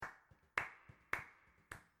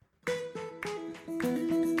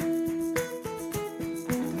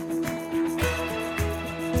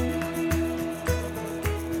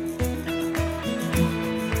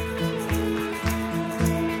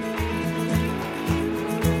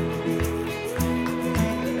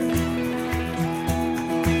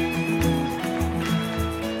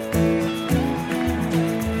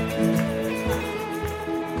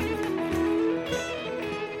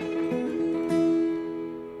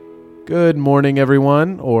Good morning,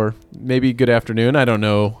 everyone, or maybe good afternoon. I don't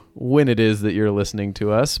know when it is that you're listening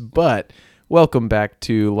to us, but welcome back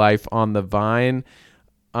to Life on the Vine.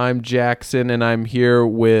 I'm Jackson, and I'm here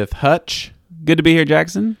with Hutch. Good to be here,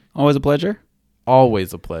 Jackson. Always a pleasure.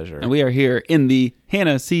 Always a pleasure. And we are here in the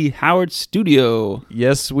Hannah C. Howard studio.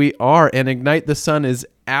 Yes, we are. And Ignite the Sun is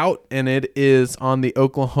out, and it is on the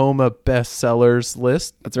Oklahoma bestsellers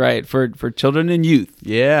list. That's right, for children and youth.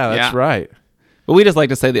 Yeah, that's right. But we just like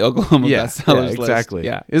to say the Oklahoma bestsellers list. Exactly.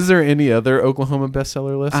 Yeah. Is there any other Oklahoma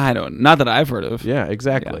bestseller list? Not that I've heard of. Yeah,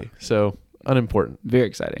 exactly. Yeah. So, unimportant. Very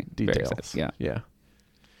exciting. Details. Very exciting. Yeah.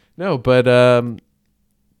 No, but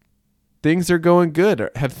things are going good.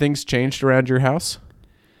 Have things changed around your house?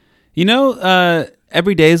 You know,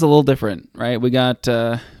 every day is a little different, right? We got,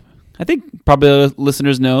 I think probably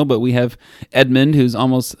listeners know, but we have Edmund, who's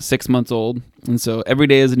almost 6 months old. And so every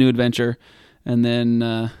day is a new adventure. And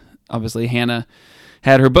then obviously Hannah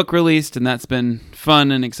had her book released, and that's been fun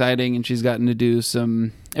and exciting. And she's gotten to do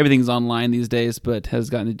everything's online these days, but has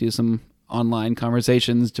gotten to do some online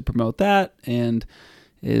conversations to promote that, and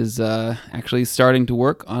is actually starting to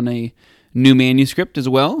work on a new manuscript as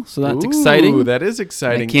well. So that's exciting. That is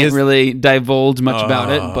exciting. I can't really divulge much about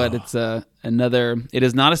it, but it's it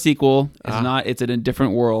is not a sequel. It's in a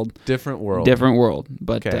different world. Different world.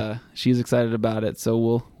 But she's excited about it.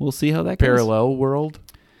 So we'll see how that goes. Parallel world?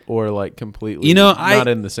 Or like completely not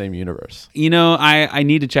in the same universe? I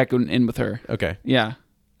need to check in with her. Okay. Yeah.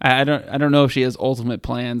 I don't know if she has ultimate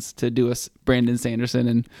plans to do a Brandon Sanderson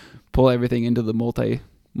and pull everything into the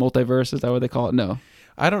multiverse. Is that what they call it? No.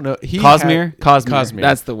 I don't know. Cosmere? Cosmere.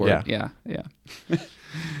 That's the word. Yeah.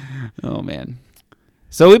 Oh, man.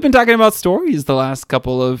 So we've been talking about stories the last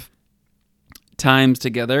couple of times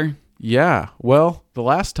together. Yeah. Well, the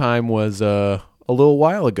last time was a little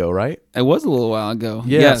while ago, right? It was a little while ago.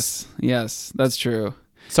 Yes, that's true.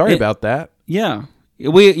 Sorry about that. Yeah.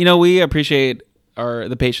 We appreciate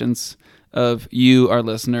the patience of you, our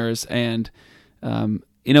listeners, and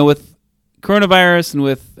with coronavirus and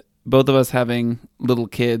with both of us having little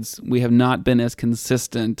kids, we have not been as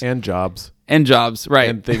consistent. And jobs, right.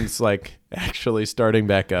 And things like actually starting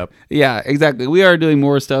back up. Yeah, exactly. We are doing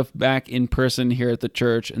more stuff back in person here at the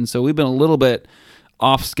church, and so we've been a little bit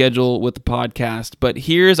off schedule with the podcast. But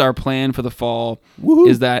here's our plan for the fall. Woo-hoo.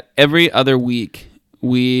 Is that every other week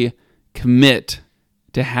we commit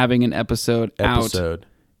to having an episode out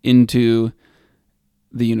into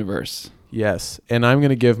the universe. Yes, and I'm going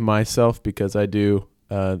to give myself, because I do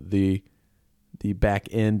the back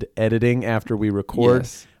end editing after we record.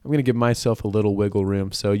 Yes. I'm going to give myself a little wiggle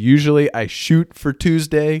room. So usually I shoot for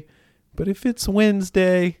Tuesday, but if it's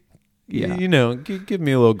Wednesday, give me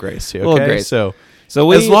a little grace here. Okay, little grace. So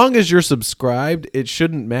as long as you're subscribed, it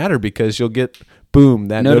shouldn't matter, because you'll get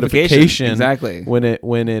that notification exactly when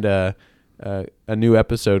a new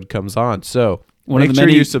episode comes on. So make sure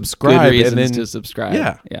you subscribe. Good reasons to subscribe.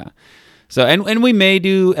 Yeah. So and we may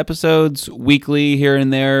do episodes weekly here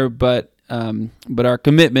and there, but our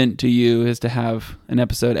commitment to you is to have an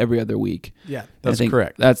episode every other week. Yeah, that's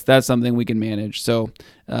correct. That's something we can manage. So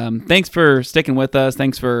thanks for sticking with us.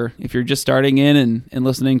 Thanks for, if you're just starting in and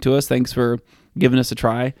listening to us, thanks for giving us a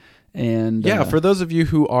try. And for those of you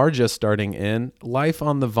who are just starting in, Life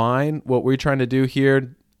on the Vine, what we're trying to do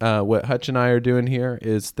here, what Hutch and I are doing here,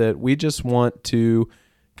 is that we just want to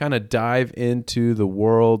kind of dive into the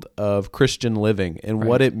world of Christian living and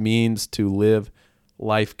what it means to live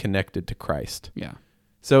life connected to Christ. Yeah.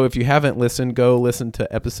 So if you haven't listened, go listen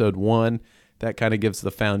to episode 1. That kind of gives the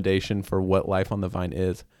foundation for what Life on the Vine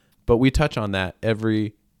is. But we touch on that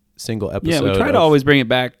every single episode. Yeah, we try to always bring it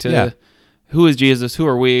back to who is Jesus, who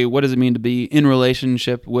are we, what does it mean to be in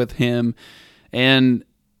relationship with him? And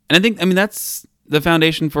I think, that's the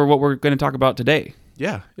foundation for what we're going to talk about today.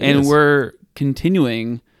 Yeah. And we're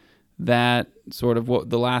continuing that sort of what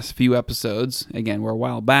the last few episodes, again, we're a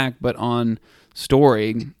while back, but on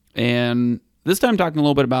story. And this time talking a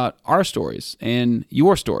little bit about our stories and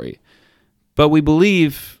your story. But we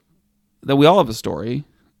believe that we all have a story.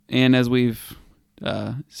 And as we've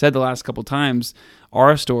said the last couple times,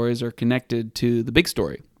 our stories are connected to the big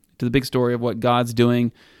story of what God's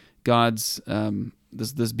doing, God's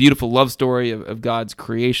this beautiful love story of God's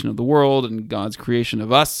creation of the world and God's creation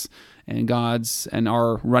of us, and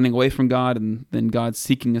our running away from God, and then God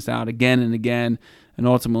seeking us out again and again, and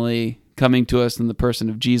ultimately coming to us in the person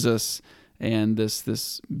of Jesus, and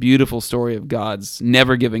this beautiful story of God's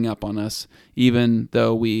never giving up on us, even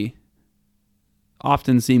though we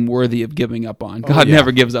often seem worthy of giving up on. God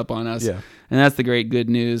never gives up on us. Yeah. And that's the great good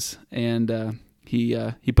news. And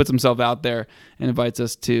he puts himself out there and invites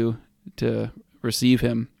us to receive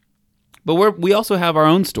him. But we also have our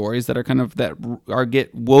own stories that are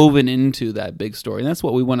get woven into that big story. And that's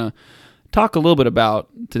what we want to talk a little bit about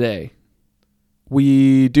today.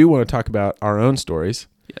 We do want to talk about our own stories.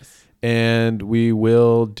 Yes. And we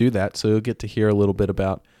will do that. So you'll get to hear a little bit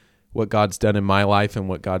about what God's done in my life and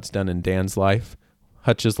what God's done in Dan's life,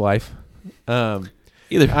 Hutch's life. I'm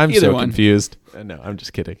so one. confused. No, I'm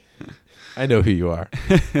just kidding. I know who you are.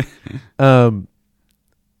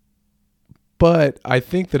 But I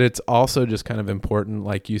think that it's also just kind of important,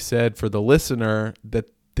 like you said, for the listener that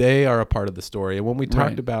they are a part of the story. And when we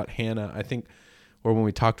talked about Hannah, I think, or when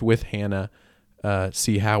we talked with Hannah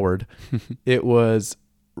C. Howard, it was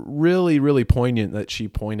really, really poignant that she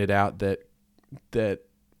pointed out that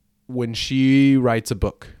when she writes a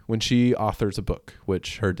book, when she authors a book,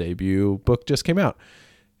 which her debut book just came out,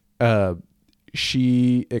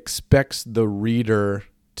 she expects the reader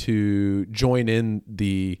to join in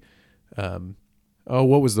the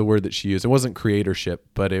what was the word that she used? It wasn't creatorship,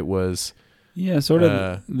 but it was sort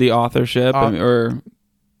of the authorship, or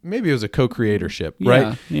maybe it was a co-creatorship,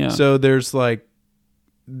 right? Yeah. So there's like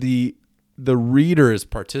the reader is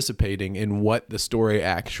participating in what the story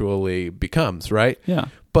actually becomes, right? Yeah.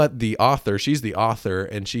 But the author, she's the author,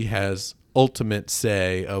 and she has ultimate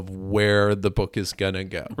say of where the book is gonna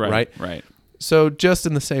go, right? Right. So just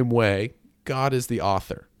in the same way, God is the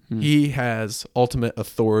author. He has ultimate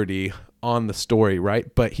authority on the story,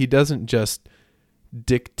 right? But he doesn't just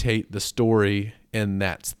dictate the story and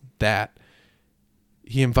that's that.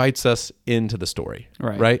 He invites us into the story,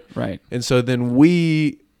 right? And so then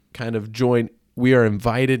we kind of we are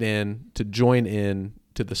invited in to join in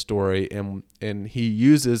to the story, and he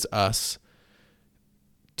uses us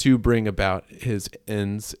to bring about his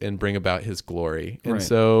ends and bring about his glory. And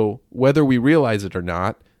so whether we realize it or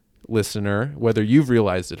not, listener, whether you've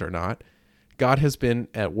realized it or not, God has been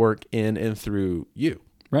at work in and through you.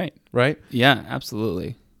 Right? Yeah,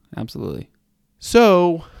 absolutely.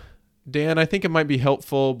 So, Dan, I think it might be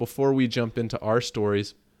helpful before we jump into our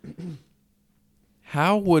stories.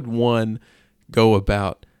 How would one go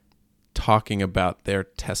about talking about their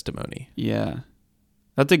testimony? Yeah,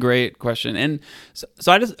 that's a great question. And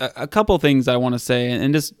so I just, a couple of things I want to say,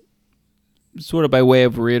 and just sort of by way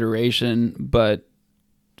of reiteration, but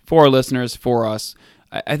for our listeners, for us,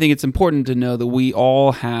 I think it's important to know that we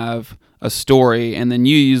all have a story, and then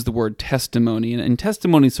you use the word testimony, and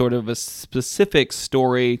testimony is sort of a specific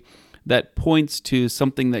story that points to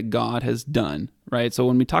something that God has done, right? So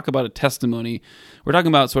when we talk about a testimony, we're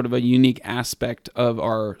talking about sort of a unique aspect of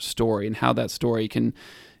our story and how that story can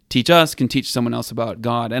teach us, can teach someone else about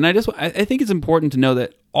God. And I think it's important to know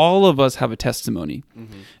that all of us have a testimony,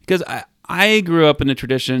 because I grew up in a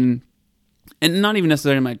tradition, and not even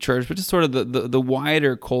necessarily in my church, but just sort of the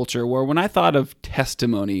wider culture, where when I thought of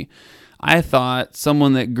testimony, I thought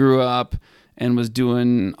someone that grew up and was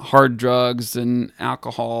doing hard drugs and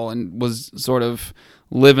alcohol and was sort of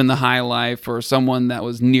living the high life, or someone that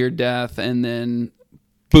was near death, and then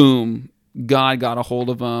boom, God got a hold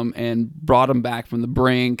of them and brought them back from the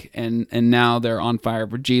brink, and now they're on fire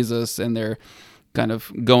for Jesus, and they're kind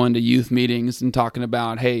of going to youth meetings and talking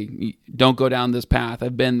about, hey, don't go down this path.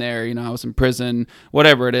 I've been there. I was in prison,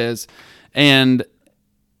 whatever it is. And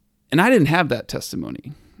I didn't have that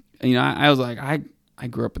testimony. I was like, I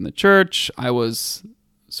grew up in the church. I was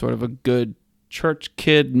sort of a good church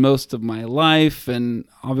kid most of my life. And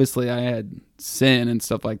obviously I had sin and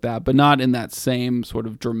stuff like that, but not in that same sort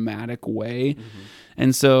of dramatic way.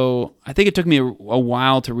 And so I think it took me a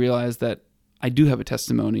while to realize that I do have a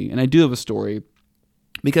testimony and I do have a story,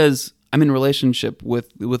 because I'm in relationship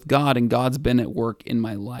with God, and God's been at work in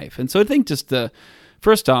my life. And so I think just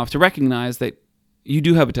first off, to recognize that you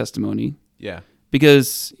do have a testimony. Yeah.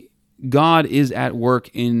 Because God is at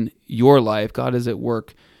work in your life. God is at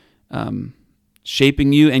work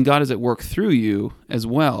shaping you, and God is at work through you as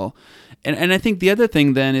well. And I think the other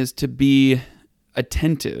thing then is to be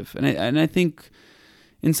attentive. And I think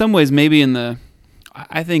in some ways, maybe in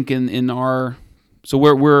our... So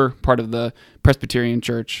we're part of the Presbyterian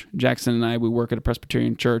Church. Jackson and I, we work at a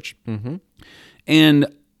Presbyterian church. And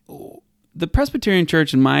the Presbyterian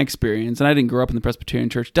Church, in my experience, and I didn't grow up in the Presbyterian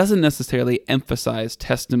Church, doesn't necessarily emphasize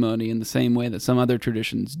testimony in the same way that some other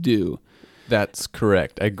traditions do. That's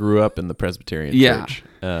correct. I grew up in the Presbyterian Church.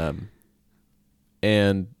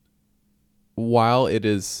 And while it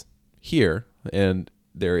is here and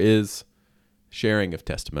there is sharing of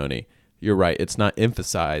testimony, you're right. It's not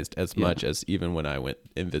emphasized as much as even when I went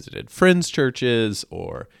and visited friends' churches,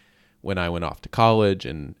 or when I went off to college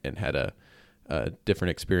and had a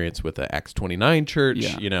different experience with the Acts 29 church.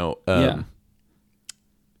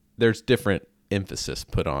 There's different emphasis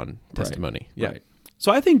put on testimony. Right.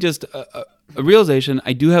 So I think just a realization,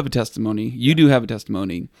 I do have a testimony, you do have a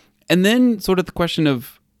testimony, and then sort of the question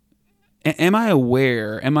of, am I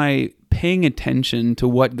aware, am I paying attention to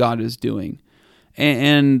what God is doing?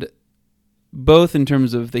 And both in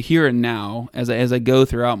terms of the here and now, as I go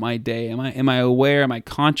throughout my day, am I aware, am I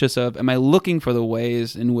conscious of, am I looking for the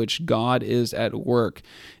ways in which God is at work,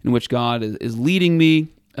 in which God is leading me?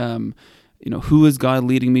 Who is God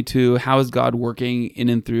leading me to? How is God working in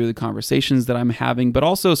and through the conversations that I'm having? But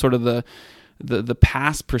also sort of the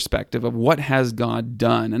past perspective of what has God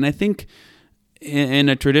done. And I think in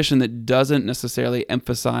a tradition that doesn't necessarily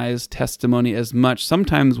emphasize testimony as much,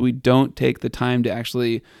 sometimes we don't take the time to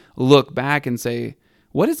actually look back and say,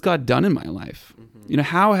 what has God done in my life? Mm-hmm.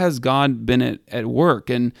 How has God been at work?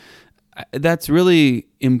 And that's really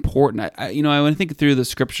important. When I think through the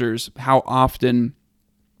scriptures, how often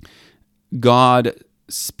God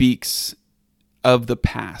speaks of the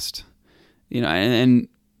past, and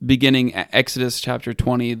beginning at Exodus chapter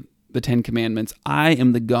 20, the 10 Commandments, I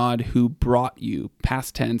am the God who brought you,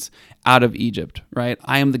 past tense, out of Egypt, right?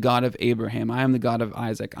 I am the God of Abraham. I am the God of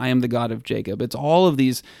Isaac. I am the God of Jacob. It's all of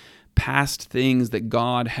these past things that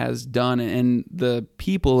God has done, and the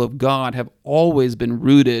people of God have always been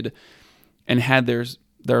rooted and had their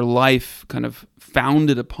life kind of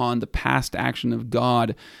founded upon the past action of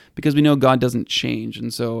God, because we know God doesn't change.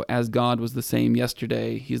 And so as God was the same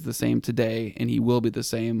yesterday, he's the same today, and he will be the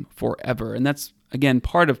same forever. And that's, again,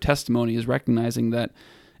 part of testimony, is recognizing that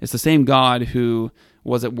it's the same God who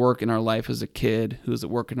was at work in our life as a kid, who was at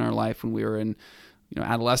work in our life when we were in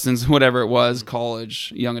adolescence, whatever it was,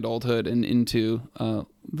 college, young adulthood, and into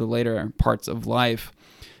the later parts of life.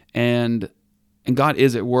 And God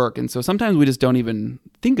is at work. And so sometimes we just don't even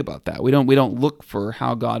think about that. We don't look for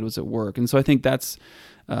how God was at work. And so I think that's,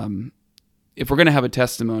 if we're going to have a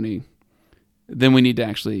testimony, then we need to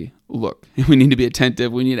actually look. We need to be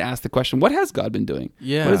attentive. We need to ask the question, what has God been doing?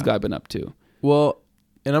 Yeah. What has God been up to? Well,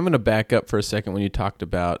 and I'm going to back up for a second when you talked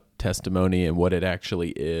about testimony and what it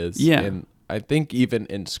actually is. Yeah. And I think even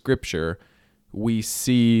in Scripture, we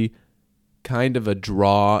see kind of a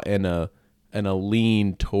draw and a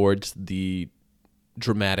lean towards the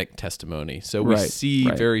dramatic testimony. So we see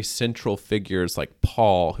very central figures like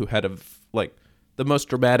Paul, who had the most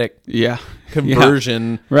dramatic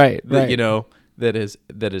conversion that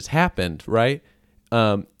has happened, right?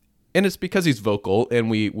 And it's because he's vocal, and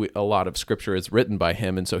we a lot of Scripture is written by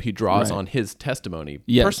him, and so he draws on his testimony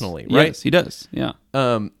personally, right? Yes, he does. Yeah.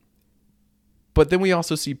 But then we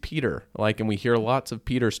also see Peter, and we hear lots of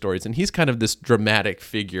Peter stories, and he's kind of this dramatic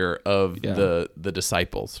figure of the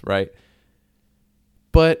disciples, right?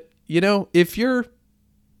 But, if you're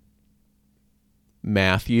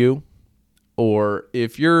Matthew, or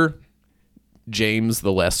if you're James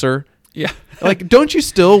the Lesser, don't you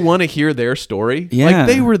still want to hear their story? Yeah.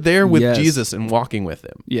 They were there with Jesus and walking with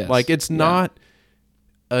him. Yes. It's not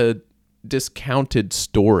a discounted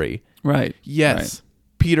story. Right. Yes. Right.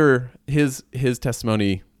 Peter, his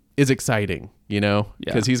testimony is exciting,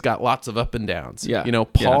 because he's got lots of up and downs. Yeah.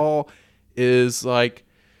 Paul is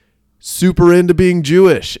super into being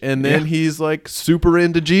Jewish, and then he's super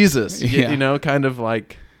into Jesus, kind of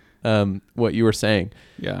what you were saying.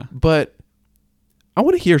 Yeah. But I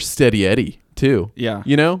want to hear Steady Eddie too. Yeah.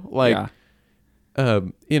 And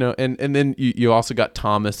then you also got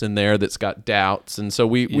Thomas in there that's got doubts. And so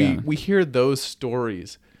we hear those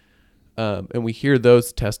stories, and we hear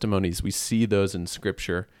those testimonies. We see those in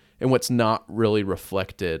Scripture. And what's not really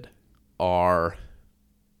reflected are,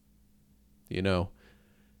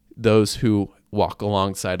 those who walk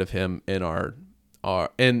alongside of him and are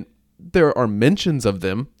and there are mentions of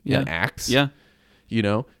them in Acts. Yeah.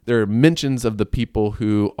 There are mentions of the people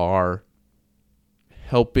who are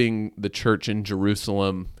helping the church in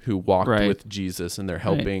Jerusalem who walked with Jesus, and they're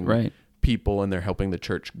helping people, and they're helping the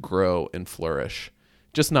church grow and flourish.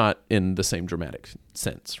 Just not in the same dramatic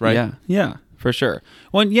sense, right? Yeah. Yeah. For sure.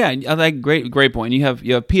 Well, great point. You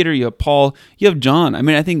have Peter, you have Paul, you have John. I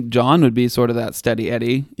mean, I think John would be sort of that Steady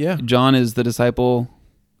Eddie. Yeah. John is the disciple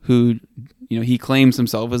who, he claims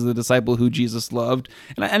himself as the disciple who Jesus loved.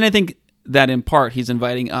 And I think that in part he's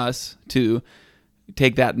inviting us to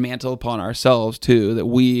take that mantle upon ourselves too, that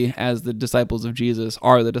we as the disciples of Jesus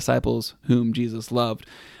are the disciples whom Jesus loved.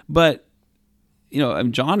 But,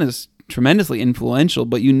 John is tremendously influential,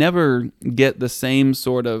 but you never get the same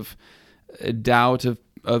sort of doubt of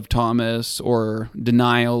Thomas, or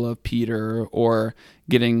denial of Peter, or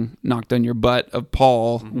getting knocked on your butt of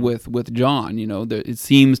Paul with John. It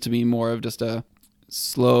seems to be more of just a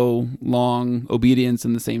slow, long obedience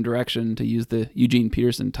in the same direction, to use the Eugene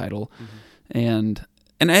Peterson title. And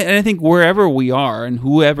And I think wherever we are and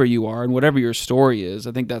whoever you are and whatever your story is,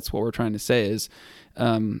 I think that's what we're trying to say is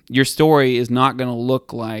your story is not going to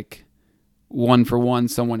look like one for one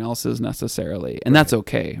someone else's necessarily. And that's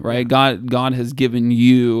okay, right? God has given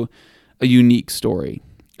you a unique story.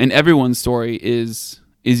 And everyone's story is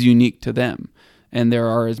unique to them. And there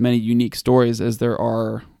are as many unique stories as there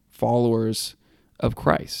are followers of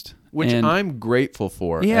Christ. Which I'm grateful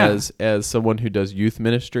for as someone who does youth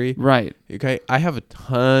ministry. Right. Okay. I have a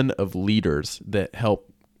ton of leaders that help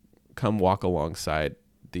come walk alongside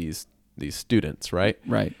these students, right?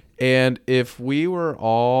 Right. And if we were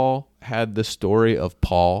all had the story of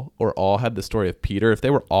Paul or all had the story of Peter, if they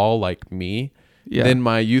were all like me, then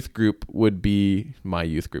my youth group would be my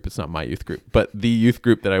youth group. It's not my youth group, but the youth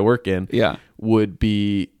group that I work in would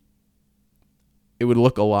be, it would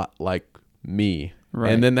look a lot like me.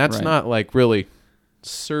 Right, and then that's not like really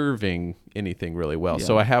serving anything really well. Yeah.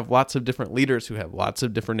 So I have lots of different leaders who have lots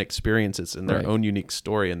of different experiences in their own unique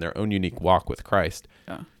story and their own unique walk with Christ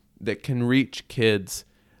that can reach kids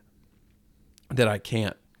that I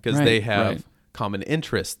can't because they have common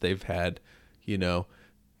interests. They've had,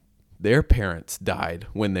 their parents died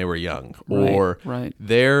when they were young or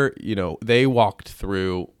they walked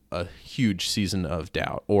through a huge season of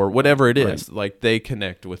doubt or whatever it is. Like they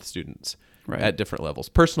connect with students at different levels,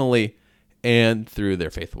 personally and through their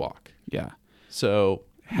faith walk. Yeah. So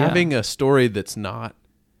having a story that's not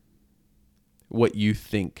what you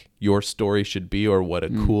think your story should be or what a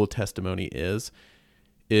cool testimony is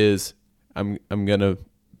I'm going to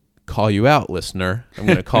call you out, listener. I'm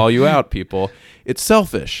going to call you out, people. It's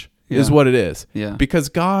selfish is what it is. Yeah. Because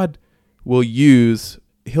God will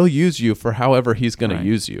he'll use you for however he's going to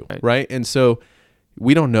use you. Right. And so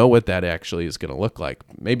we don't know what that actually is going to look like.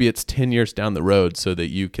 Maybe it's 10 years down the road so that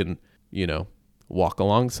you can, walk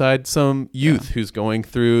alongside some youth who's going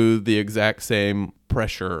through the exact same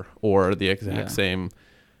pressure or the exact same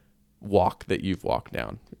walk that you've walked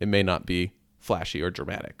down. It may not be flashy or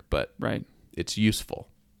dramatic, but it's useful.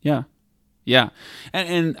 Yeah. Yeah.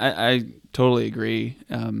 And I totally agree.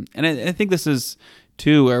 And I think this is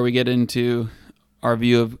too where we get into our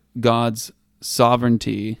view of God's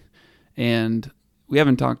sovereignty. And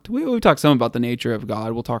we've talked some about the nature of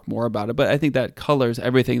God. We'll talk more about it, but I think that colors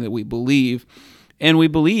everything that we believe. And we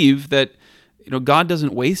believe that, God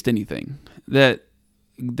doesn't waste anything, that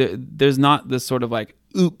there's not this sort of like,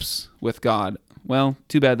 oops with God. Well,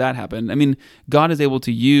 too bad that happened. I mean, God is able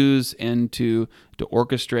to use and to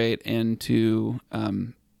orchestrate and to,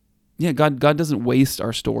 God doesn't waste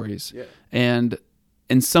our stories. Yeah. And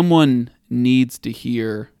someone needs to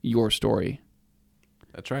hear your story.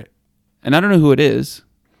 That's right. And I don't know who it is,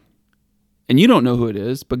 and you don't know who it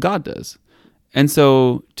is, but God does. And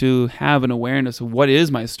so to have an awareness of what is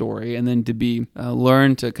my story, and then to be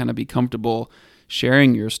learn to kind of be comfortable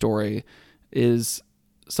sharing your story is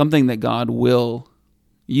something that God will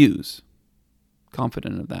use.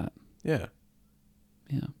 Confident of that. Yeah.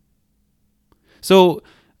 Yeah. So,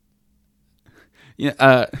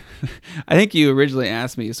 I think you originally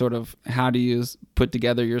asked me sort of how do you put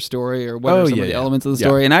together your story or what are some of the elements of the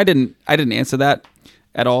story, and I didn't answer that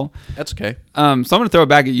at all. That's okay. So I'm going to throw it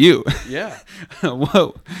back at you. Yeah.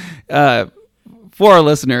 Whoa. For our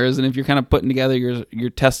listeners, and if you're kind of putting together your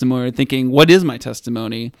testimony or thinking, what is my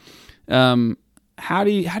testimony? How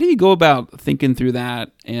do you go about thinking through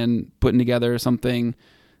that and putting together something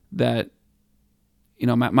that,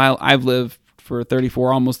 I've lived for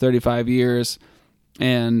 34, almost 35 years,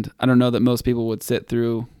 and I don't know that most people would sit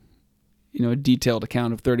through, a detailed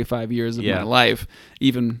account of 35 years of my life.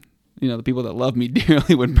 Even, the people that love me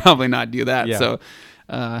dearly would probably not do that. Yeah. So,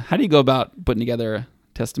 how do you go about putting together a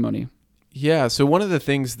testimony? Yeah. So one of the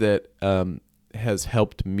things that has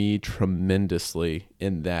helped me tremendously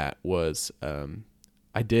in that was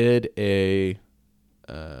I did a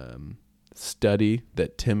study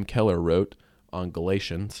that Tim Keller wrote on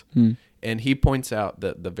Galatians. And he points out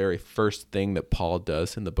that the very first thing that Paul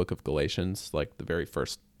does in the book of Galatians, like the very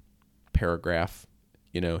first paragraph,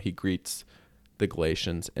 he greets the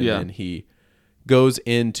Galatians and then he goes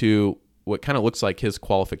into what kind of looks like his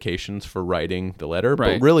qualifications for writing the letter,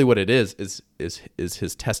 but really what it is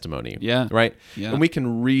his testimony. Yeah. Right? Yeah. And we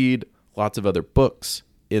can read lots of other books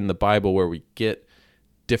in the Bible where we get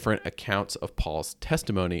different accounts of Paul's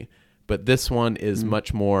testimony, but this one is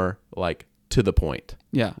much more like to the point.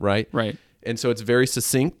 Yeah. Right? Right. And so it's very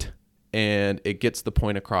succinct and it gets the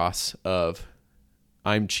point across of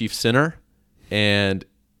I'm chief sinner and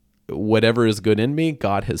whatever is good in me,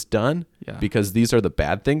 God has done because these are the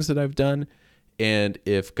bad things that I've done. And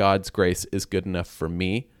if God's grace is good enough for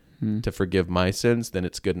me to forgive my sins, then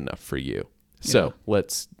it's good enough for you. So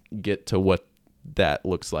let's get to what that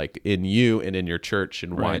looks like in you and in your church,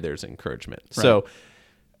 and why Right. there's encouragement. Right. So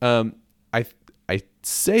I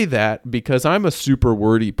say that because I'm a super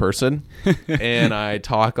wordy person and I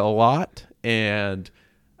talk a lot, and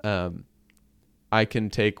I can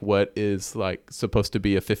take what is like supposed to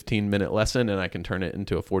be a 15-minute lesson and I can turn it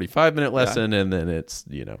into a 45-minute lesson, and then it's,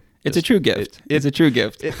 It's a true gift. It's a true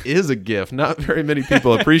gift. It is a gift. Not very many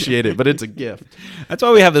people appreciate it, but it's a gift. That's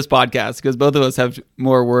why we have this podcast, because both of us have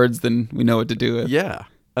more words than we know what to do with. Yeah.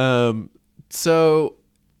 So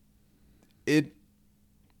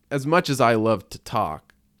as much as I love to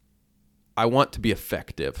talk, I want to be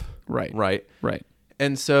effective. Right. Right. Right.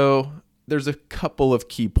 And so there's a couple of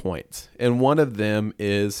key points, and one of them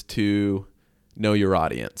is to know your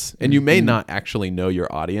audience. And you may not actually know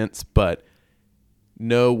your audience, but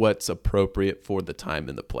know what's appropriate for the time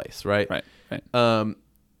and the place, right? Right. Right. And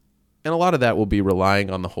a lot of that will be relying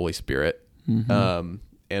on the Holy Spirit, and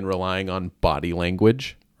relying on body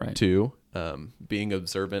language, Right. too, being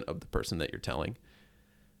observant of the person that you're telling.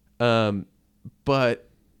 But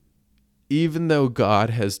even though God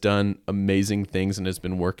has done amazing things and has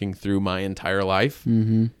been working through my entire life,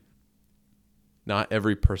 not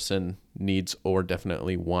every person needs or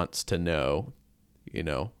definitely wants to know,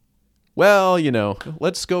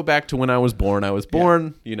 let's go back to when I was born. I was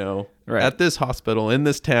born, Right. at this hospital in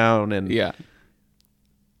this town. And Yeah.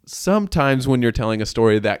 sometimes when you're telling a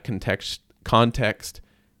story, that context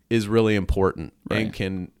is really important and Right.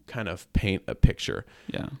 can kind of paint a picture.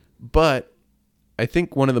 Yeah. But I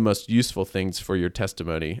think one of the most useful things for your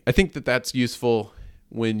testimony, I think that that's useful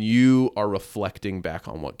when you are reflecting back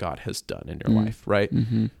on what God has done in your life, right?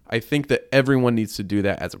 I think that everyone needs to do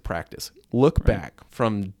that as a practice. Look back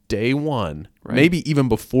from day one, maybe even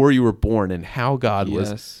before you were born, and how God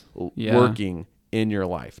was working in your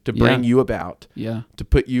life to bring you about, to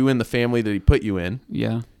put you in the family that he put you in,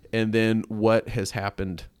 and then what has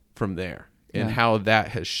happened from there, and how that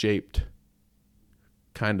has shaped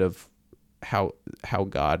kind of how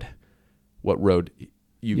God, what road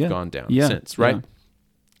you've gone down since, right? Yeah.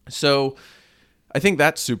 So I think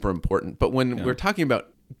that's super important. But when we're talking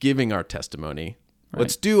about giving our testimony,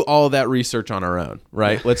 let's do all that research on our own,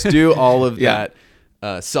 right? Let's do all of that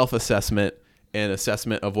self-assessment and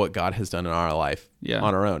assessment of what God has done in our life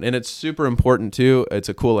on our own. And it's super important too. It's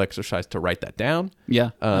a cool exercise to write that down.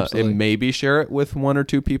 Absolutely. And maybe share it with one or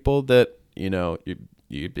two people that,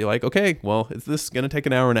 you'd be like, okay, well, is this going to take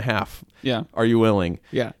an hour and a half? Yeah. Are you willing?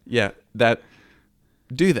 Yeah.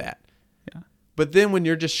 Do that. Yeah. But then when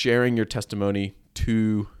you're just sharing your testimony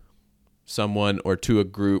to someone or to a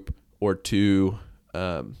group or to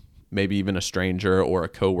maybe even a stranger or a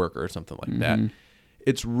coworker or something like that,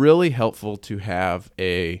 it's really helpful to have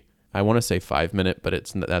I want to say 5-minute,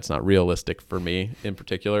 but that's not realistic for me in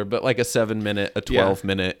particular, but like a 7-minute, a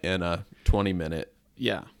 12-minute, and a 20-minute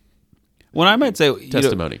When I might say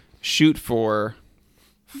testimony. Shoot for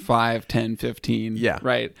 5, 10, 15. Yeah.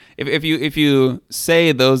 Right. If you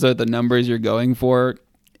say those are the numbers you're going for,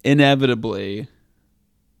 inevitably,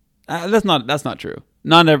 that's not true.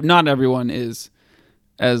 Not everyone is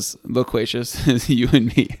as loquacious as you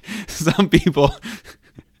and me. Some people,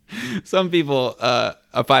 a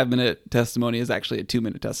 5-minute testimony is actually a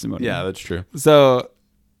 2-minute testimony. Yeah, that's true. So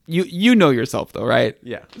you know yourself though, right?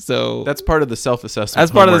 Yeah. So That's part of the self-assessment.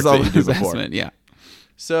 that's part of the homework that you do before. self-assessment. Yeah.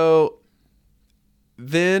 So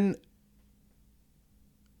then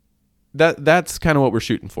that's kind of what we're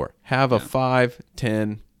shooting for. Have a 5,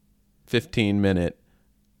 10, 15-minute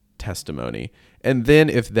testimony. And then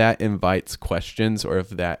if that invites questions or if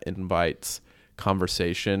that invites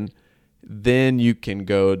conversation, then you can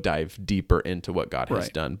go dive deeper into what God has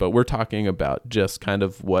done. But we're talking about just kind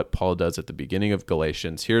of what Paul does at the beginning of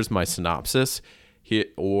Galatians. Here's my synopsis,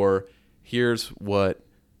 or here's what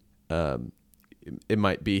it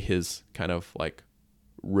might be his kind of like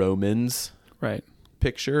Romans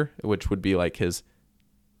picture, which would be like his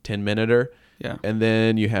 10-minuter. Yeah. And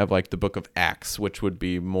then you have like the book of Acts, which would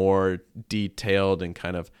be more detailed and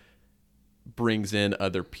kind of brings in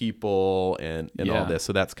other people and all this.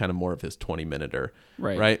 So that's kind of more of his 20-minuter.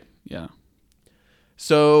 Right? Yeah.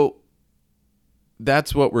 So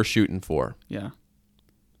that's what we're shooting for. Yeah.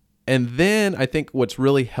 And then I think what's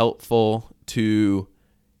really helpful to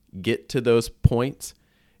get to those points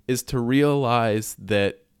is to realize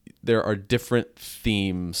that there are different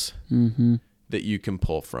themes that you can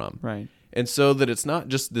pull from. Right. And so that it's not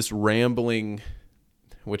just this rambling,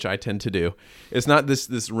 which I tend to do. It's not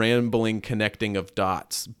this rambling connecting of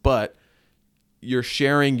dots, but you're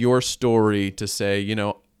sharing your story to say,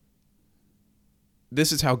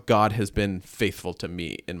 this is how God has been faithful to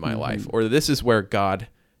me in my life, or this is where God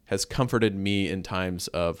has comforted me in times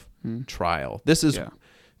of trial. This is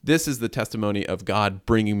the testimony of God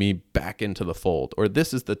bringing me back into the fold, or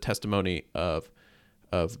this is the testimony of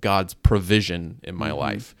God's provision in my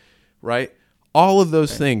life, right? All of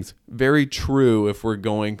those things, very true if we're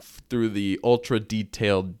going through the ultra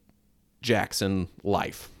detailed Jackson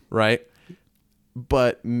life, right?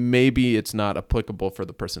 But maybe it's not applicable for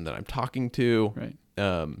the person that I'm talking to. Right.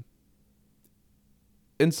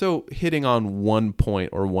 And so hitting on one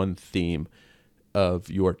point or one theme of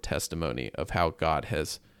your testimony of how God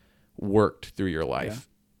has worked through your life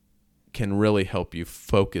can really help you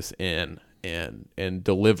focus in and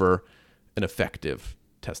deliver an effective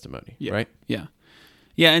testimony, right? Yeah.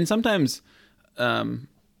 Yeah, and sometimes a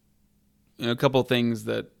couple of things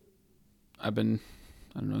that I've been,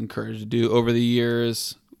 encouraged to do over the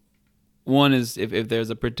years. One is if there's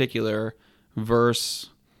a particular verse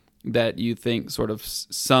that you think sort of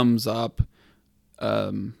sums up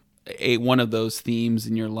one of those themes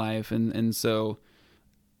in your life, and so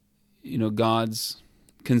God's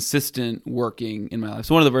consistent working in my life.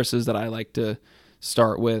 So one of the verses that I like to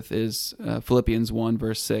start with is Philippians 1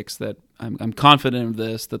 verse 6, that I'm confident of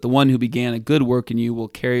this, that the one who began a good work in you will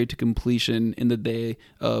carry it to completion in the day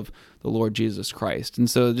of the Lord Jesus Christ. And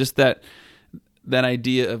so just that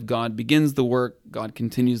idea of God begins the work, God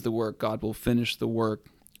continues the work, God will finish the work.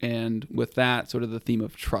 And with that, sort of the theme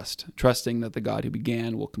of trusting that the God who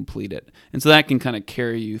began will complete it. And so that can kind of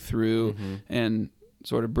carry you through and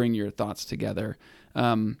sort of bring your thoughts together.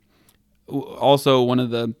 Also, one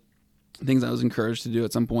of the things I was encouraged to do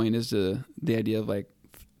at some point is the idea of like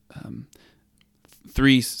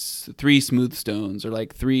three smooth stones, or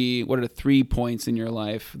like what are 3 points in your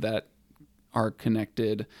life that are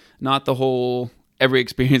connected, not the whole every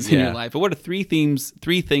experience in your life, but what are three things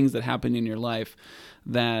that happen in your life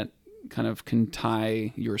that kind of can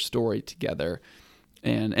tie your story together.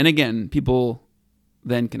 And again, people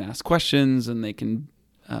then can ask questions, and they can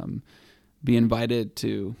be invited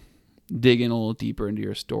to dig in a little deeper into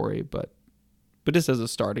your story, but just as a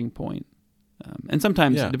starting point. And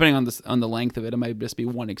sometimes, depending on the length of it, it might just be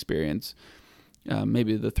one experience.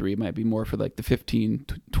 Maybe the 3 might be more for like the 15,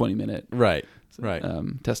 20 minute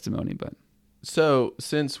testimony. But so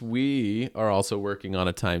since we are also working on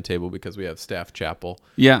a timetable because we have staff chapel,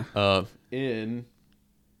 in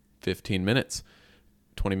 15 minutes,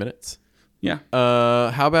 20 minutes. Yeah.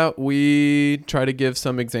 How about we try to give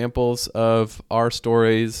some examples of our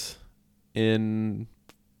stories in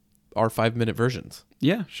our 5-minute versions?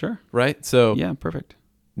 Yeah, sure. Right? So yeah, perfect.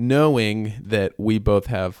 Knowing that we both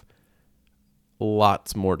have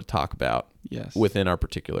lots more to talk about within our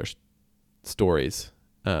particular stories.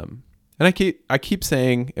 And I keep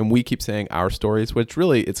saying, and we keep saying our stories, which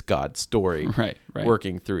really it's God's story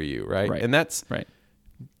working through you, right? And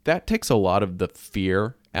that takes a lot of the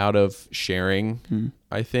fear out of sharing,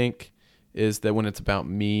 I think, is that when it's about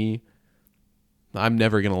me, I'm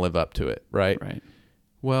never going to live up to it, right? Right.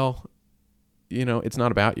 Well, it's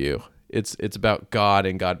not about you. It's about God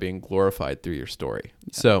and God being glorified through your story.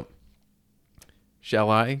 Yeah. So, shall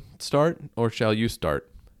I start or shall you start?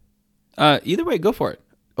 Either way, go for it.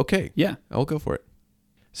 Okay. Yeah. I'll go for it.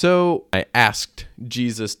 So, I asked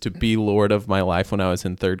Jesus to be Lord of my life when I was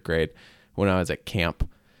in 3rd grade, when I was at camp.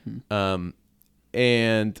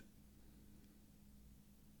 And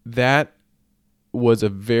that was a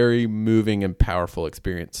very moving and powerful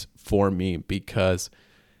experience for me because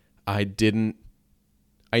I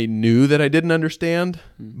knew that I didn't understand,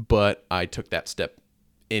 but I took that step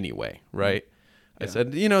anyway, right? Yeah. I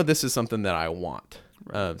said, this is something that I want.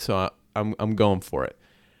 Right. So I'm going for it.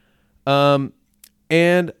 And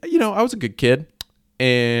I was a good kid.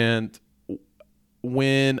 And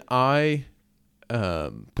when I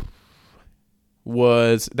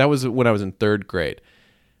was when I was in 3rd grade.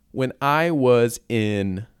 When I was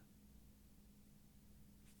in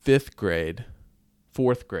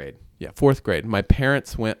 4th grade, my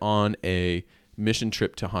parents went on a mission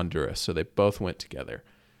trip to Honduras, so they both went together.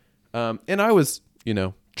 And I was,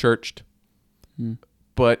 churched,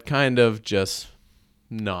 but kind of just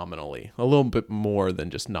nominally, a little bit more than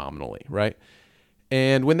just nominally, right?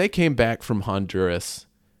 And when they came back from Honduras,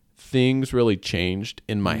 things really changed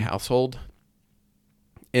in my household.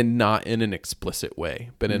 And not in an explicit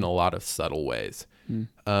way, but in a lot of subtle ways.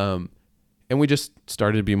 And we just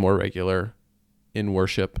started to be more regular in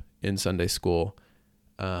worship, in Sunday school.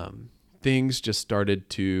 Things just started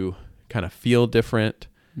to kind of feel different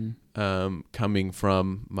coming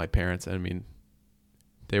from my parents. I mean,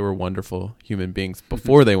 they were wonderful human beings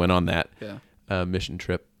before they went on that mission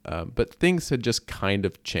trip. But things had just kind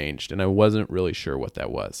of changed, and I wasn't really sure what that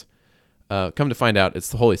was. Come to find out, it's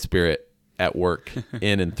the Holy Spirit at work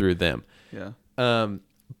in and through them. Yeah.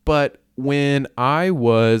 But when I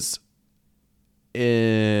was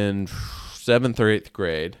in 7th or 8th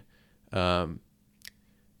grade,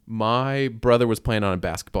 my brother was playing on a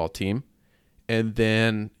basketball team, and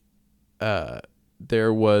then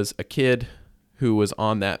there was a kid who was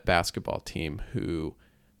on that basketball team who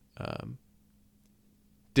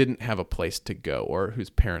didn't have a place to go, or whose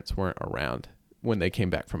parents weren't around when they came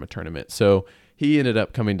back from a tournament. So he ended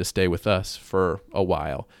up coming to stay with us for a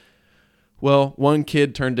while. Well, one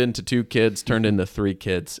kid turned into 2 kids, turned into 3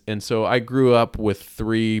 kids. And so I grew up with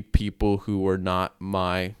 3 people who were not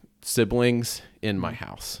my siblings in my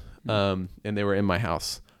house. And they were in my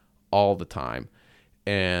house all the time.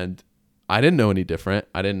 And I didn't know any different.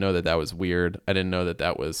 I didn't know that that was weird. I didn't know that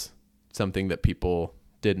that was something that people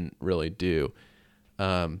didn't really do.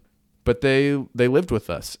 But they lived with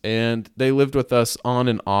us, and they lived with us on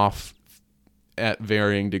and off at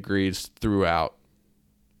varying degrees throughout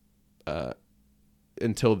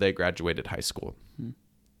until they graduated high school.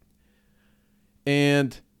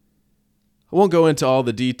 And I won't go into all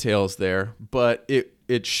the details there, but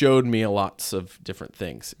it showed me lots of different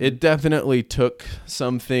things. It definitely took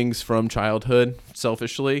some things from childhood,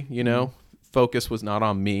 selfishly, Focus was not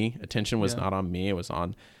on me. Attention was not on me. It was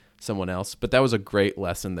on someone else. But that was a great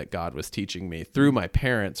lesson that God was teaching me through my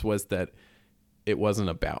parents, was that it wasn't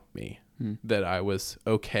about me, that I was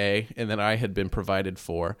okay and that I had been provided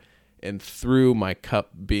for. And through my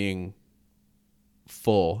cup being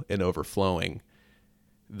full and overflowing,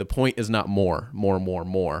 the point is not more.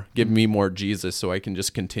 Give me more Jesus so I can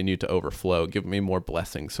just continue to overflow. Give me more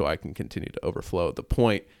blessings so I can continue to overflow. The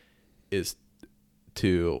point is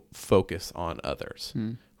to focus on others,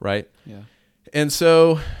 right? Yeah. And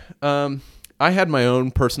so I had my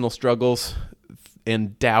own personal struggles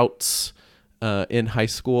and doubts in high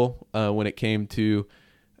school when it came to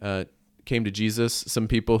Jesus. Some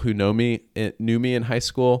people who knew me in high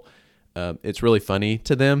school. It's really funny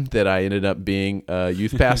to them that I ended up being a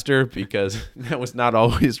youth pastor because that was not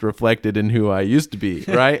always reflected in who I used to be,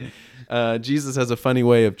 right? Jesus has a funny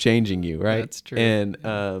way of changing you, right? That's true.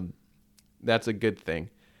 And that's a good thing.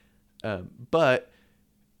 But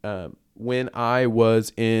when I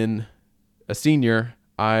was a senior,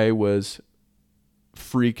 I was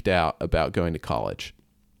freaked out about going to college.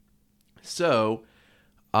 So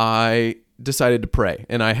I decided to pray,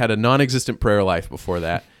 and I had a non-existent prayer life before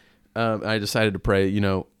that. I decided to pray,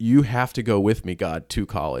 you have to go with me, God, to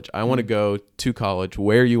college. I want to go to college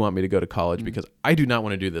where you want me to go to college because I do not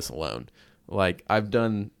want to do this alone. Like, I've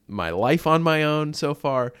done my life on my own so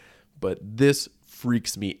far, but this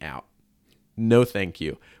freaks me out. No, thank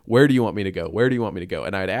you. Where do you want me to go? Where do you want me to go?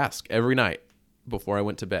 And I'd ask every night before I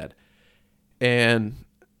went to bed. And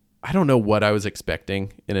I don't know what I was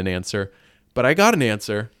expecting in an answer, but I got an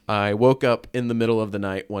answer. I woke up in the middle of the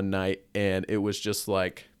night one night, and it was just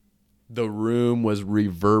like the room was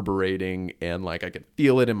reverberating, and like I could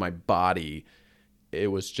feel it in my body. It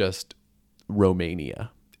was just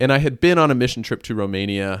Romania. And I had been on a mission trip to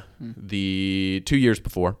Romania the 2 years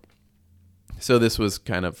before. So this was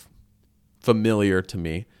kind of familiar to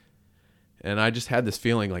me. And I just had this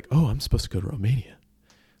feeling like, oh, I'm supposed to go to Romania.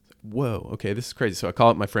 Whoa, okay, this is crazy. So I call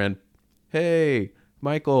up my friend. Hey,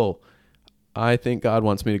 Michael, I think God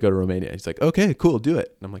wants me to go to Romania. He's like, okay, cool, do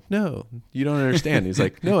it. And I'm like, no, you don't understand. He's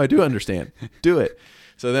like, no, I do understand. Do it.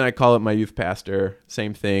 So then I call up my youth pastor.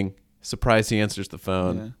 Same thing. Surprised he answers the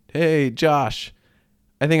phone. Yeah. Hey, Josh,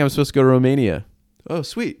 I think I'm supposed to go to Romania. Oh,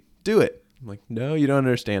 sweet. Do it. I'm like, no, you don't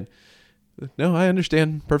understand. No, I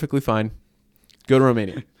understand. Perfectly fine. Go to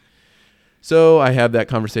Romania. So I have that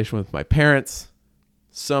conversation with my parents.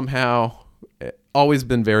 Somehow, always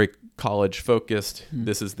been very college focused.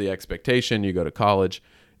 This is the expectation. You go to college.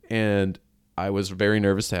 And I was very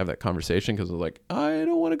nervous to have that conversation because I was like, I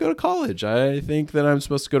don't want to go to college. I think that I'm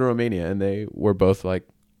supposed to go to Romania. And they were both like,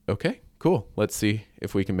 okay, cool. Let's see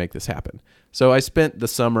if we can make this happen. So I spent the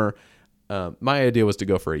summer. My idea was to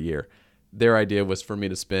go for a year. Their idea was for me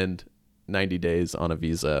to spend 90 days on a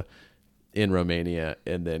visa in Romania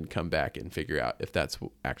and then come back and figure out if that's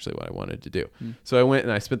actually what I wanted to do. So I went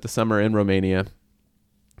and I spent the summer in Romania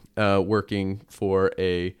working for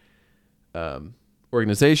a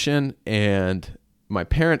organization, and my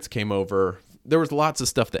parents came over. There was lots of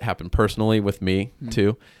stuff that happened personally with me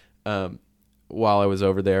too while I was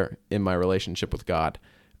over there in my relationship with God.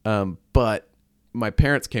 But my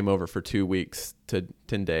parents came over for 2 weeks to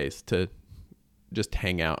 10 days to just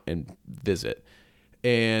hang out and visit.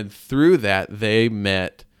 And through that, they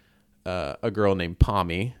met a girl named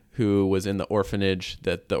Pommy, who was in the orphanage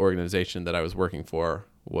that the organization that I was working for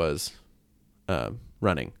was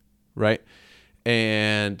running, right?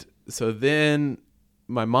 And so then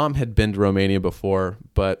my mom had been to Romania before,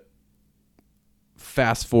 but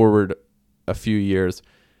fast forward a few years,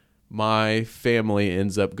 my family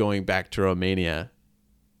ends up going back to Romania.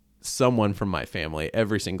 Someone from my family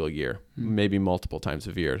every single year, maybe multiple times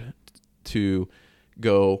a year, to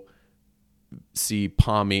go see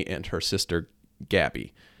Pommy and her sister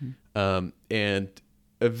Gabby. And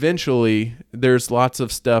eventually there's lots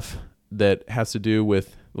of stuff that has to do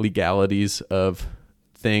with legalities of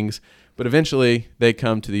things, but eventually they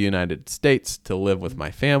come to the United States to live with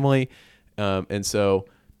my family. And so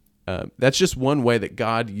that's just one way that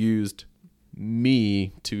God used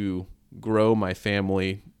me to grow my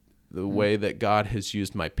family, the way that God has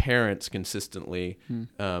used my parents consistently,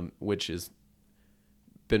 which has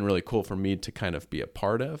been really cool for me to kind of be a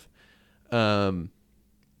part of,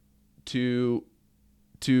 to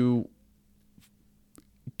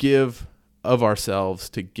give of ourselves,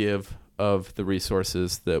 to give of the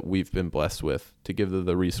resources that we've been blessed with, to give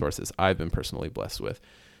the resources I've been personally blessed with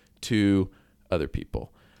to other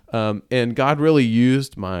people. And God really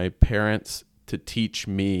used my parents to teach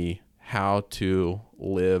me how to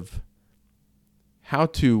live, how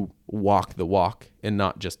to walk the walk and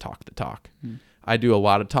not just talk the talk. I do a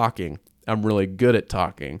lot of talking. I'm really good at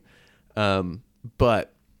talking.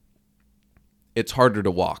 But it's harder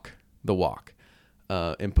to walk the walk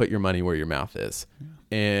and put your money where your mouth is.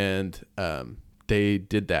 And they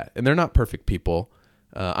did that. And they're not perfect people.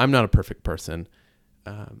 I'm not a perfect person.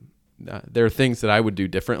 There are things that I would do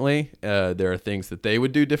differently. There are things that they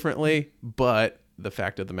would do differently. But the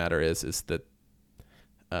fact of the matter is that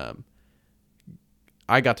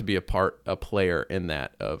I got to be a player in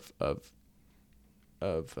that of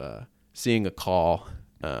seeing a call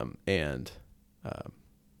and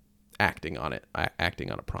acting on it,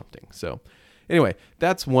 acting on a prompting. So anyway,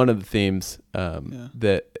 that's one of the themes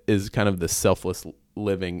that is kind of the selfless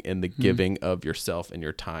living and the giving of yourself and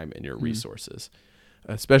your time and your resources,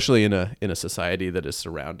 especially in a society that is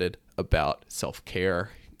surrounded about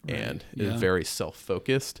self-care and is very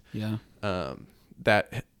self-focused.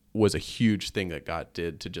 That was a huge thing that God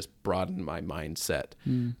did to just broaden my mindset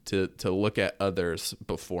to look at others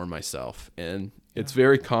before myself. And it's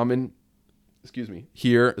very common,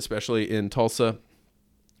 here, especially in Tulsa,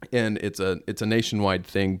 and it's a nationwide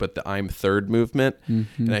thing, but the I'm Third movement,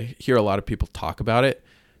 and I hear a lot of people talk about it,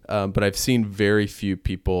 but I've seen very few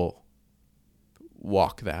people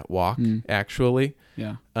walk that walk, actually.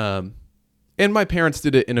 And my parents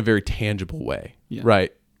did it in a very tangible way,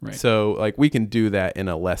 right? So like we can do that in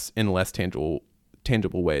less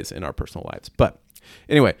tangible ways in our personal lives. But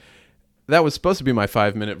anyway, that was supposed to be my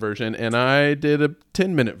 5-minute version, and I did a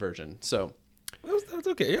 10-minute version. So that's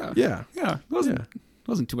okay. Yeah. It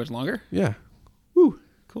wasn't too much longer. Yeah. Woo.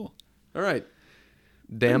 Cool. All right.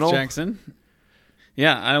 Daniel Jackson.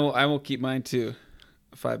 Yeah, I will keep mine to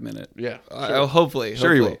a 5-minute. Yeah. Sure. Hopefully.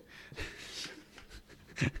 Sure you will.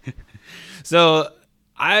 So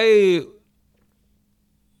I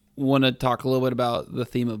want to talk a little bit about the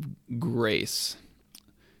theme of grace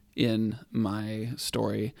in my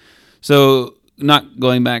story. So not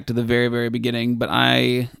going back to the very, very beginning, but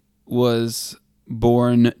I was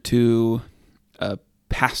born to a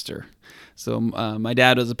pastor. So my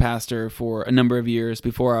dad was a pastor for a number of years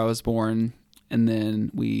before I was born, and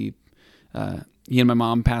then he and my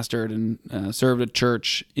mom pastored and served a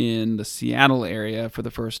church in the Seattle area for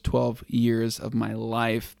the first 12 years of my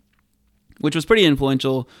life, which was pretty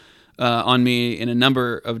influential on me in a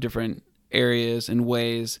number of different areas and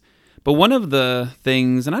ways. But one of the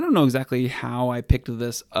things, and I don't know exactly how I picked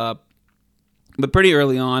this up, but pretty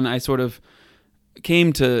early on, I sort of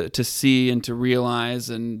came to see and to realize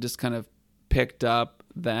and just kind of picked up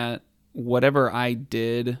that whatever I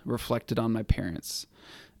did reflected on my parents.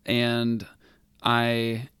 And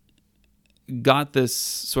I got this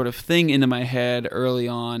sort of thing into my head early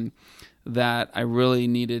on that I really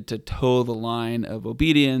needed to toe the line of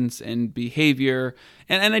obedience and behavior.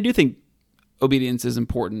 And I do think obedience is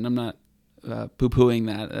important. I'm not poo-pooing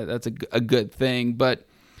that. That's a good thing. But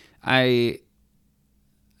I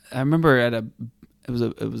remember it was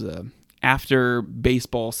a after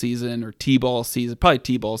baseball season or T-ball season, probably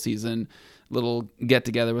T-ball season, little get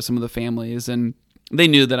together with some of the families, and they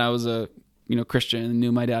knew that I was a Christian, and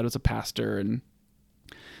knew my dad was a pastor, and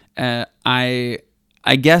I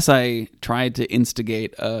guess I tried to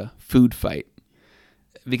instigate a food fight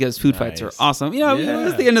because food fights are awesome. It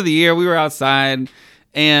was the end of the year. We were outside,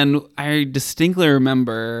 and I distinctly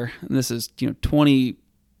remember, and this is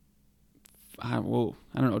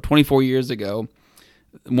 24 years ago,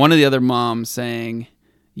 one of the other moms saying,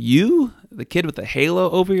 "You, the kid with the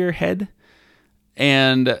halo over your head,"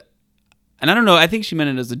 and I don't know. I think she meant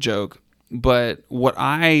it as a joke, But what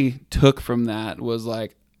I took from that was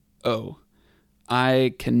like, oh,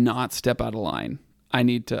 I cannot step out of line. I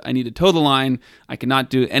need to toe the line. I cannot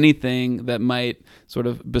do anything that might sort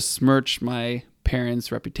of besmirch my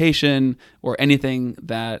parents' reputation or anything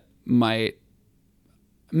that might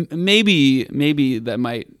maybe that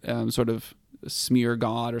might sort of smear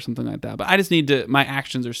God or something like that. But I just need to, my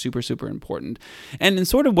actions are super, super important. And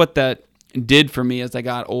sort of what that did for me as I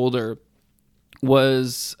got older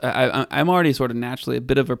was I'm already sort of naturally a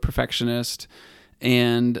bit of a perfectionist,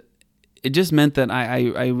 and it just meant that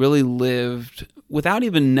I really lived without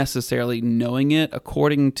even necessarily knowing it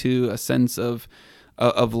according to a sense of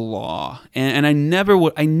law. And I never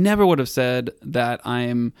would have said that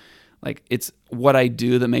I'm like, it's what I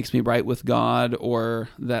do that makes me right with God, or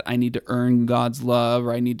that I need to earn God's love,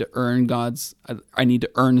 or I need to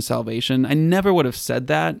earn salvation. I never would have said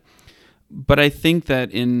that. But I think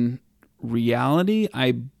that in reality,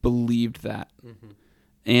 I believed that. Mm-hmm.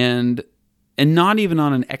 And not even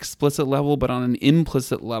on an explicit level, but on an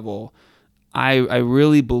implicit level, I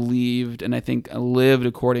really believed, and I think I lived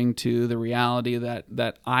according to the reality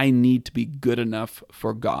that I need to be good enough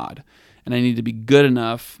for God. And I need to be good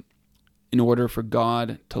enough in order for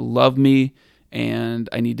God to love me, and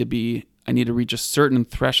I need to reach a certain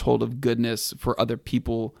threshold of goodness for other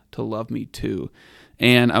people to love me too.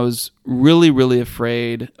 And I was really, really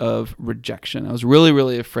afraid of rejection. I was really,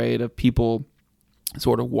 really afraid of people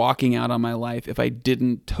sort of walking out on my life if I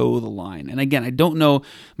didn't toe the line. And again, I don't know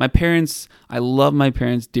my parents. I love my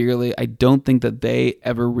parents dearly. I don't think that they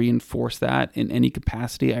ever reinforced that in any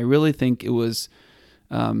capacity. I really think it was,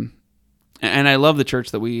 and I love the church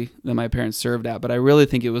that my parents served at, but I really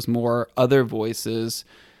think it was more other voices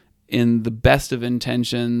in the best of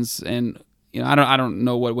intentions. And I don't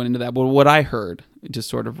know what went into that, but what I heard just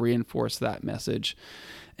sort of reinforced that message.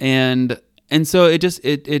 And so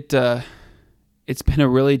it's been a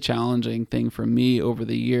really challenging thing for me over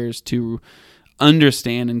the years to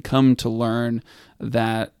understand and come to learn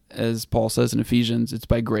that, as Paul says in Ephesians, it's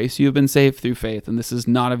by grace you have been saved through faith, and this is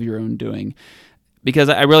not of your own doing. Because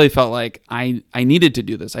I really felt like I needed to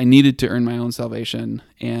do this. I needed to earn my own salvation,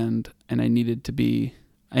 and I needed to be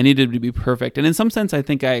perfect. And in some sense, I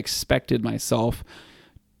think I expected myself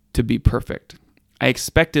to be perfect. I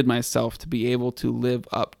expected myself to be able to live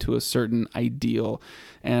up to a certain ideal.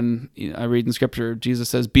 And I read in Scripture, Jesus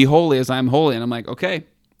says, "Be holy as I am holy." And I'm like, okay,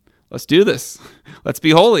 let's do this. Let's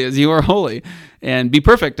be holy as you are holy, and be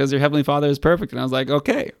perfect as your heavenly Father is perfect. And I was like,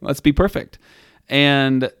 okay, let's be perfect.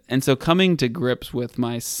 And so coming to grips with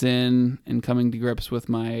my sin and coming to grips with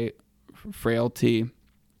my frailty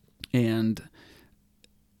and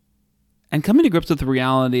coming to grips with the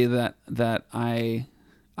reality that I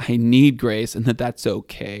need grace and that's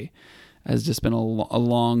okay has just been a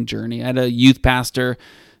long journey. I had a youth pastor,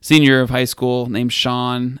 senior of high school, named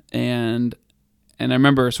Sean, and I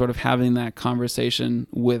remember sort of having that conversation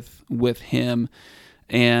with him.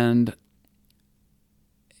 And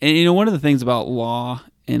one of the things about law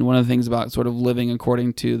and one of the things about sort of living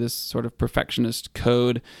according to this sort of perfectionist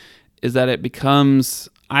code is that it becomes,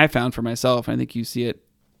 I found for myself, and I think you see it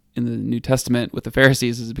in the New Testament with the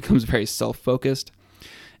Pharisees, is it becomes very self-focused.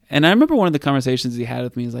 And I remember one of the conversations he had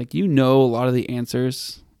with me is like, a lot of the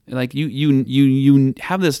answers, like you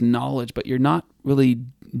have this knowledge, but you're not really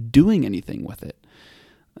doing anything with it.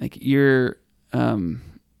 Like you're, how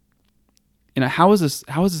is this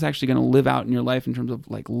actually going to live out in your life in terms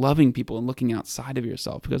of like loving people and looking outside of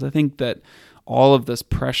yourself? Because I think that all of this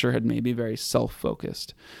pressure had made me very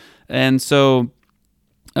self-focused. And so,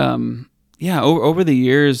 over the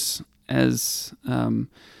years as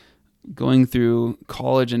going through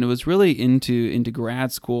college, and it was really into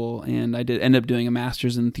grad school, and I did end up doing a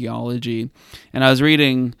master's in theology, and I was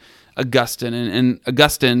reading Augustine, and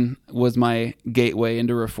Augustine was my gateway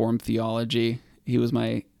into Reformed theology. He was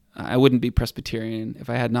I wouldn't be Presbyterian if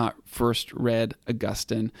I had not first read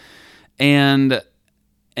Augustine. And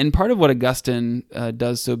part of what Augustine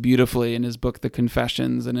does so beautifully in his book, The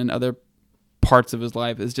Confessions, and in other parts of his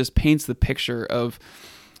life is just paints the picture of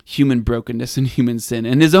human brokenness and human sin,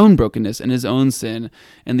 and his own brokenness and his own sin,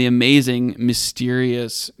 and the amazing,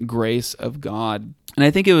 mysterious grace of God. And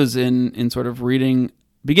I think it was in sort of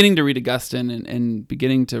beginning to read Augustine and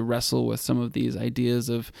beginning to wrestle with some of these ideas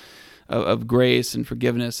of grace and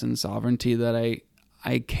forgiveness and sovereignty that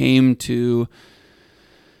I came to,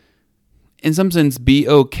 in some sense, be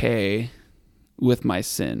okay with my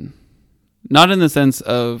sin. Not in the sense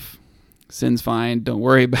of sin's fine, don't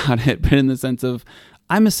worry about it, but in the sense of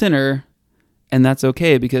I'm a sinner, and that's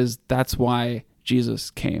okay because that's why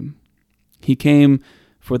Jesus came. He came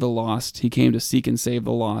for the lost. He came to seek and save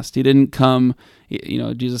the lost. He didn't come,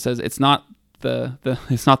 Jesus says it's not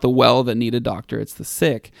it's not the well that need a doctor, it's the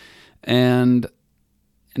sick. And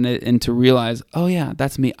to realize, oh yeah,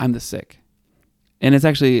 that's me. I'm the sick. And it's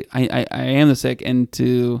actually, I am the sick, and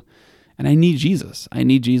I need Jesus. I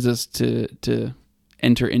need Jesus to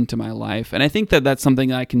enter into my life. And I think that that's something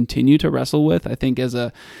that I continue to wrestle with. I think as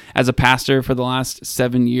a pastor for the last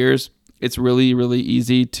 7 years, it's really, really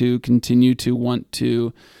easy to continue to want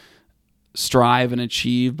to strive and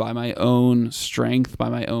achieve by my own strength, by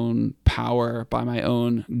my own power, by my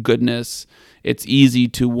own goodness. It's easy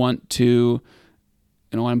to want to,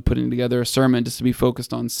 when I'm putting together a sermon, just to be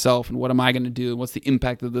focused on self and what am I going to do and what's the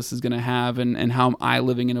impact that this is going to have, and how am I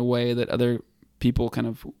living in a way that other people kind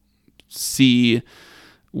of see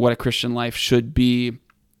what a Christian life should be.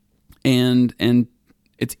 And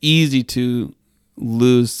it's easy to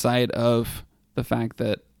lose sight of the fact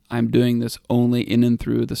that I'm doing this only in and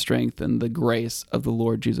through the strength and the grace of the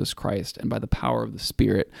Lord Jesus Christ and by the power of the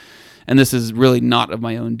Spirit. And this is really not of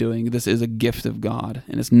my own doing. This is a gift of God,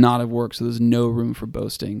 and it's not of work, so there's no room for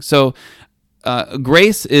boasting. So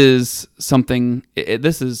grace is something,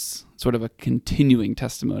 this is sort of a continuing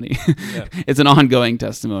testimony. Yeah. It's an ongoing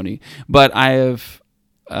testimony. But I have,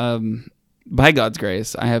 by God's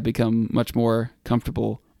grace, I have become much more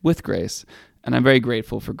comfortable with grace, and I'm very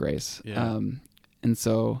grateful for grace. Yeah. And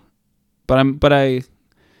so, but I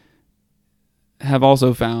have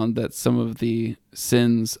also found that some of the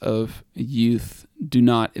sins of youth do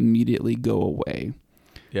not immediately go away.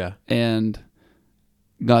 Yeah. And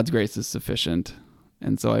God's grace is sufficient.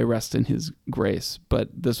 And so I rest in his grace. But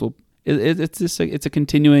it's a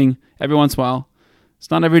continuing, every once in a while.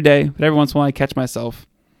 It's not every day, but every once in a while I catch myself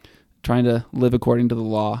trying to live according to the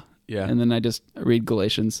law. Yeah. And then I just read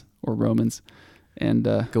Galatians or Romans. And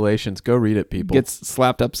Galatians, go read it, people. Gets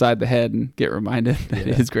slapped upside the head and get reminded that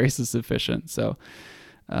his grace is sufficient. So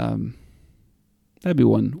that'd be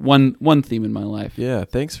one theme in my life. Yeah,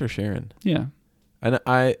 thanks for sharing. Yeah. And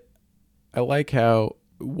I like how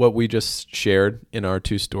what we just shared in our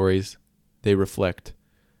two stories, they reflect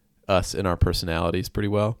us and our personalities pretty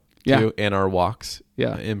well. Yeah. Too, and our walks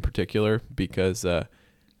in particular, because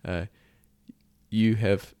you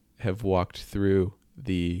have walked through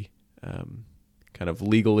the kind of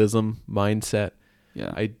legalism mindset.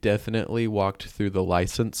 Yeah. I definitely walked through the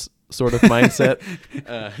license sort of mindset,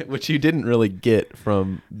 which you didn't really get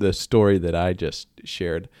from the story that I just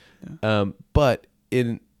shared. Yeah. But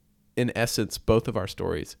in essence, both of our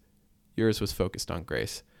stories, yours was focused on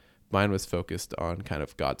grace. Mine was focused on kind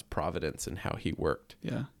of God's providence and how he worked.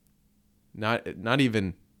 Yeah. Not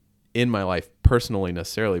even in my life personally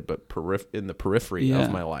necessarily, but in the periphery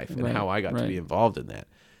of my life and how I got to be involved in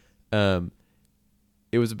that.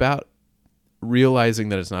 It was about realizing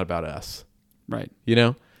that it's not about us. Right. You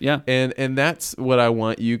know? Yeah. And that's what I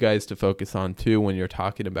want you guys to focus on too when you're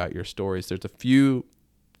talking about your stories. There's a few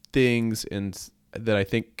things that I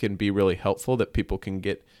think can be really helpful that people can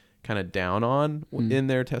get kind of down on in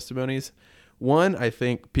their testimonies. One, I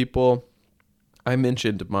think I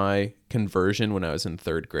mentioned my conversion when I was in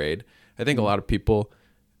 3rd grade. I think a lot of people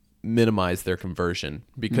minimize their conversion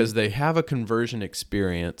because they have a conversion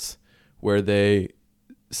experience where they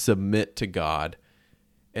submit to God,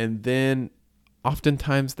 and then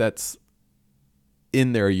oftentimes that's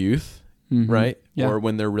in their youth, right? Yeah. Or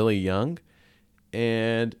when they're really young,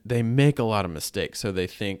 and they make a lot of mistakes. So they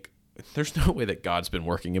think there's no way that God's been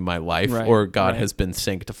working in my life, or God has been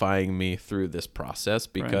sanctifying me through this process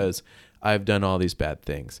because I've done all these bad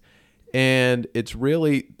things. And it's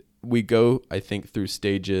really, we go, I think, through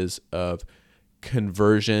stages of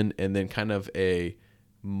conversion and then kind of a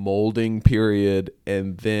molding period,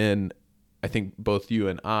 and then I think both you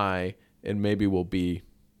and I, and maybe we'll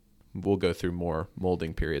go through more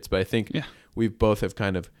molding periods, but I think we both have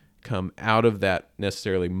kind of come out of that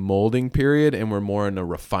necessarily molding period, and we're more in a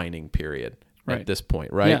refining period at this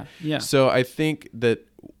point, right? Yeah. So I think that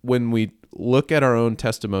when we look at our own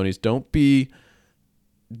testimonies, don't be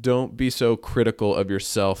so critical of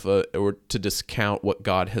yourself or to discount what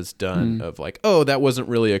God has done of like, oh, that wasn't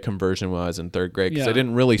really a conversion when I was in 3rd grade because I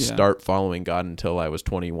didn't really start following God until I was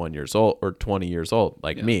 21 years old or 20 years old,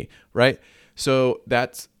 like me, right? So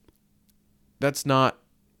that's not,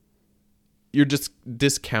 you're just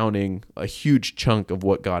discounting a huge chunk of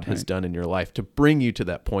what God has done in your life to bring you to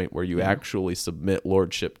that point where you actually submit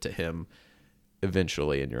lordship to him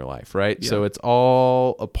eventually in your life, right? Yeah. So it's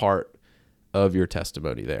all a part of your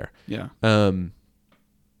testimony there. Yeah. I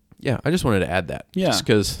just wanted to add that. Yeah. Just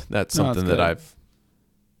because that's something that I've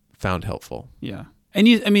found helpful. Yeah. And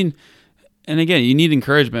and again, you need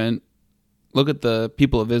encouragement. Look at the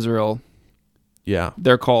people of Israel. Yeah.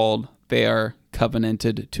 They're called, they are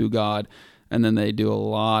covenanted to God, and then they do a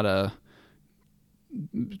lot of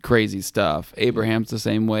crazy stuff. Abraham's the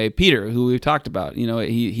same way. Peter, who we've talked about,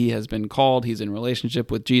 he has been called, he's in relationship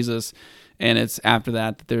with Jesus, and it's after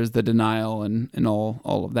that there's the denial and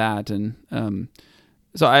all of that. And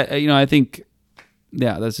so I think,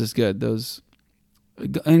 yeah, that's just good. Those,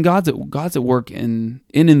 and God's at work in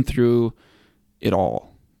and through it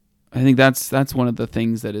all. I think that's one of the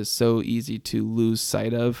things that is so easy to lose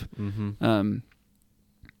sight of. Mm-hmm.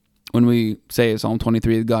 When we say Psalm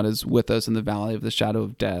 23, that God is with us in the valley of the shadow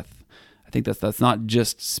of death, I think that's not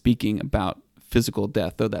just speaking about physical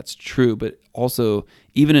death, though that's true, but also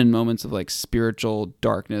even in moments of like spiritual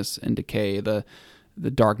darkness and decay, the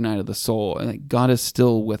dark night of the soul, I think God is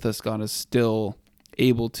still with us. God is still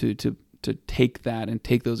able to take that and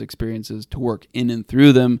take those experiences to work in and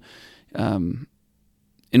through them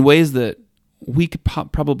in ways that we could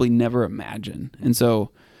probably never imagine. And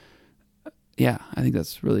so, yeah, I think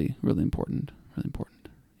that's really, really important. Really important.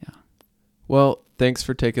 Yeah. Well, thanks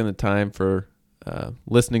for taking the time for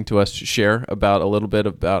listening to us share about a little bit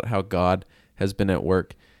about how God has been at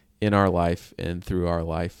work in our life and through our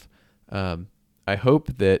life. I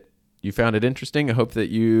hope that you found it interesting. I hope that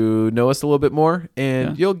you know us a little bit more,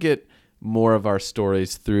 and you'll get more of our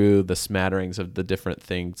stories through the smatterings of the different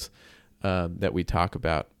things that we talk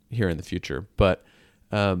about here in the future. But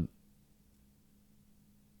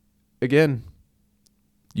again,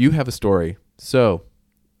 you have a story. So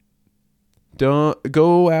don't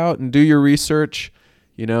go out and do your research,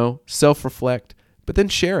 self-reflect, but then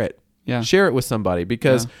share it. Yeah. Share it with somebody,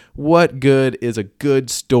 because what good is a good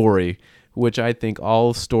story, which I think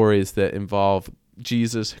all stories that involve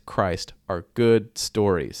Jesus Christ are good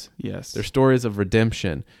stories. Yes. They're stories of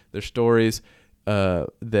redemption. They're stories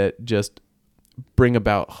that just bring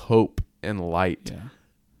about hope and light. Yeah.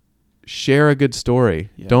 Share a good story.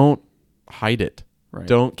 Yeah. Don't hide it. Right.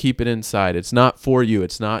 Don't keep it inside. It's not for you.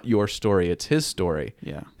 It's not your story. It's his story.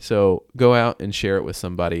 Yeah. So go out and share it with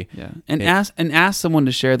somebody. Yeah. And ask someone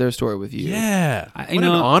to share their story with you. Yeah. What an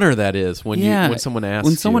honor that is when someone asks you.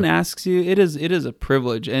 When someone asks you, it is a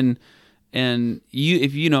privilege. And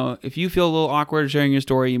if you feel a little awkward sharing your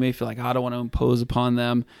story, you may feel like, I don't want to impose upon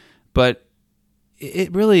them, but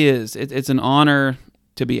it really is. It's an honor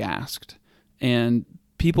to be asked, and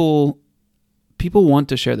people want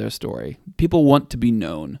to share their story. People want to be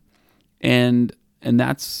known, and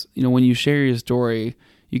that's when you share your story,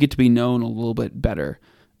 you get to be known a little bit better.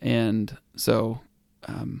 And so,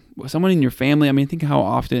 someone in your family, I mean, think how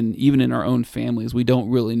often, even in our own families, we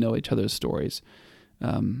don't really know each other's stories.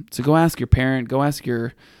 So go ask your parent, go ask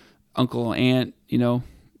your uncle, aunt,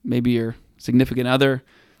 maybe your significant other.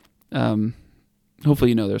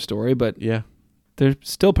 Hopefully you know their story, but yeah, there's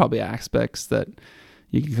still probably aspects that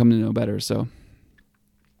you can come to know better. So,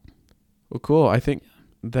 well, cool. I think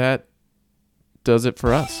that does it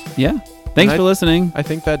for us. Yeah. Thanks for listening. I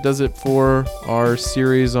think that does it for our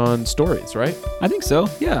series on stories, right? I think so.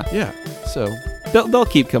 Yeah. Yeah. So they'll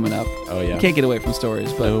keep coming up. Oh yeah. You can't get away from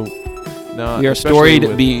stories, but no, we are storied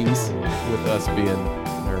beings. With us being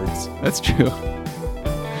nerds. That's true.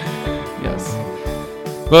 Yes.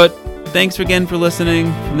 But thanks again for listening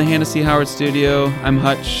from the Hannah C. Howard Studio. I'm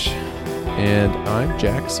Hutch. And I'm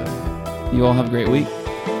Jackson. You all have a great week.